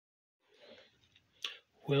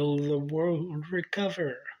Will the world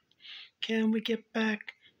recover? Can we get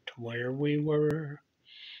back to where we were?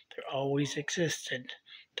 There always existed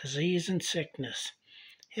disease and sickness.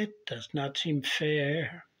 It does not seem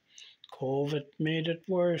fair. COVID made it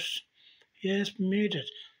worse. Yes, made it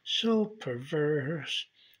so perverse.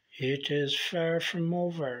 It is far from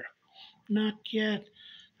over. Not yet,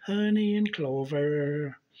 honey and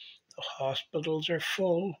clover. The hospitals are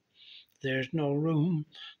full. There's no room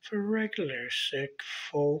for regular sick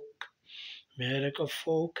folk. Medical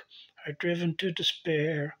folk are driven to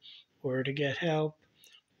despair. Where to get help?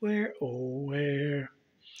 Where, oh, where?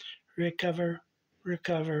 Recover,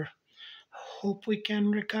 recover. Hope we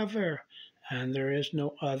can recover, and there is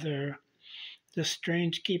no other. The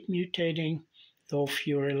strains keep mutating, though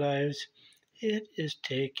fewer lives it is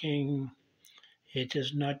taking. It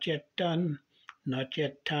is not yet done, not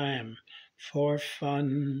yet time for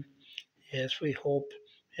fun. Yes, we hope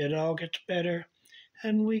it all gets better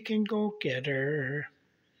and we can go get her.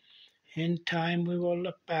 In time, we will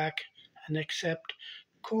look back and accept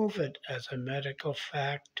COVID as a medical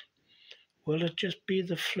fact. Will it just be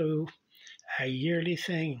the flu, a yearly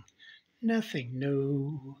thing, nothing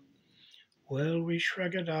new? Will we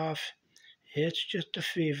shrug it off? It's just a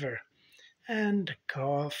fever and a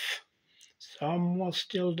cough. Some will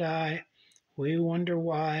still die. We wonder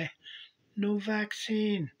why. No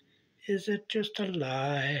vaccine. Is it just a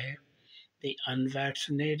lie? The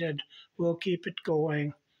unvaccinated will keep it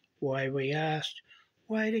going. Why, we asked,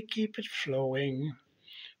 why to keep it flowing?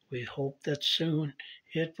 We hope that soon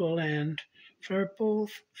it will end for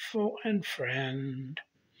both foe and friend.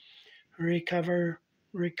 Recover,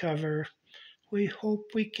 recover. We hope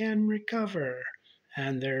we can recover,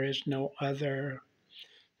 and there is no other.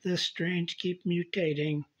 The strains keep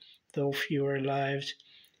mutating, though fewer lives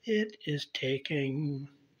it is taking.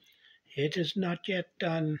 It is not yet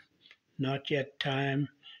done, not yet time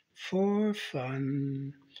for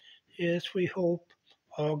fun. Yes, we hope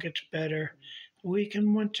all gets better. We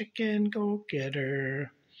can once again go get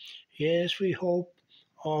her. Yes, we hope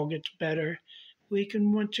all gets better. We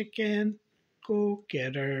can once again go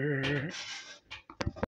get her.